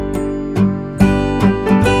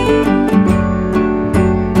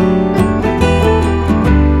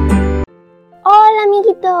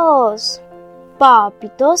amiguitos,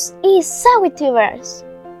 papitos y sawitubers.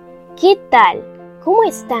 ¿Qué tal? ¿Cómo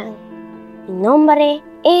están? Mi nombre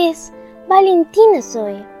es Valentina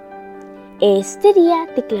Zoe. Este día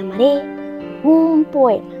declamaré un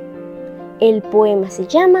poema. El poema se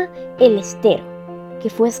llama El Estero, que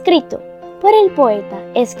fue escrito por el poeta,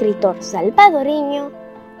 escritor salvadoreño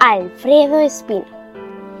Alfredo Espino.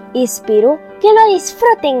 Espero que lo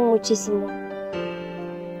disfruten muchísimo.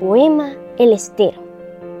 Poema El Estero,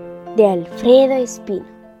 de Alfredo Espino.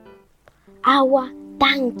 Agua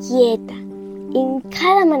tan quieta en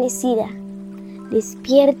cada amanecida,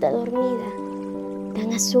 despierta dormida,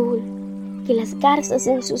 tan azul que las garzas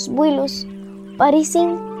en sus vuelos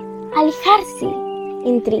parecen alejarse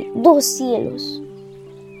entre dos cielos.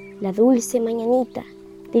 La dulce mañanita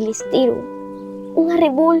del estero, un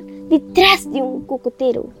arrebol detrás de un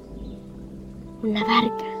cocotero, una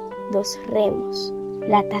barca, dos remos,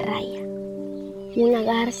 la atarraya, una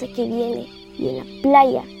garza que viene y en la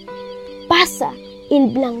playa pasa el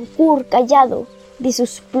blancur callado de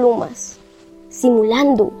sus plumas,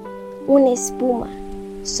 simulando una espuma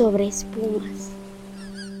sobre espumas.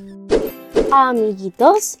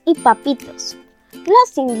 Amiguitos y papitos,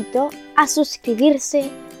 los invito a suscribirse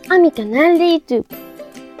a mi canal de YouTube,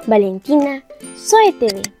 Valentina Zoe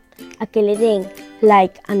TV, a que le den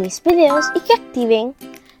like a mis videos y que activen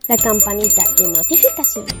la campanita de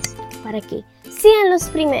notificaciones para que sean los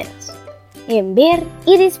primeros en ver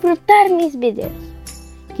y disfrutar mis videos,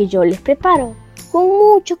 que yo les preparo con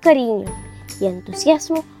mucho cariño y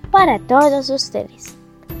entusiasmo para todos ustedes.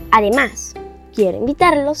 Además, quiero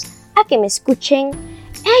invitarlos a que me escuchen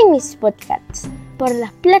en mis podcasts por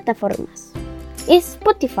las plataformas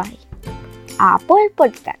Spotify, Apple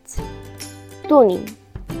Podcasts, Tuning,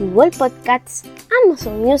 Google Podcasts,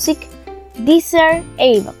 Amazon Music, Deezer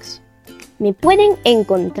e iVoox. Me pueden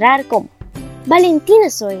encontrar como Valentina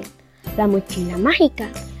Zoe, la mochila mágica,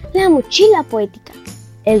 la mochila poética,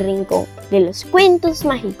 el rincón de los cuentos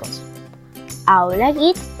mágicos, Aula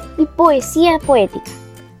Git y poesía poética.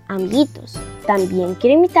 Amiguitos, también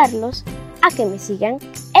quiero invitarlos a que me sigan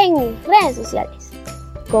en mis redes sociales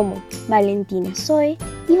como Valentina Zoe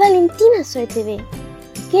y Valentina Zoe TV,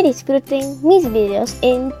 y que disfruten mis videos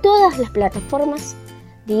en todas las plataformas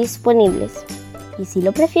disponibles y, si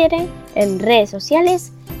lo prefieren, en redes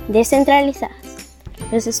sociales descentralizadas.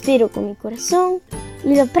 Los espero con mi corazón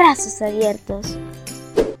y los brazos abiertos.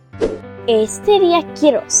 Este día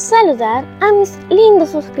quiero saludar a mis lindos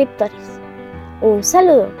suscriptores. Un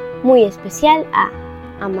saludo muy especial a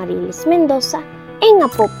Amarilis Mendoza en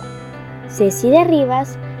Apopa, Ceci de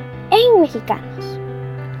Rivas en Mexicanos,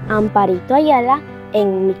 Amparito Ayala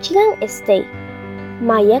en Michigan State,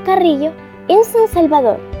 Maya Carrillo en San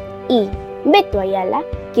Salvador y Beto Ayala,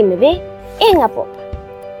 que me ve en Apopa.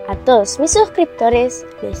 A todos mis suscriptores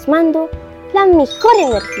les mando la mejor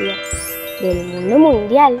energía del mundo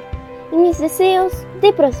mundial y mis deseos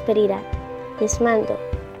de prosperidad. Les mando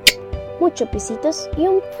muchos besitos y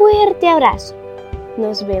un fuerte abrazo.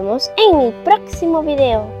 Nos vemos en mi próximo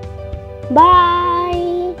video. Bye.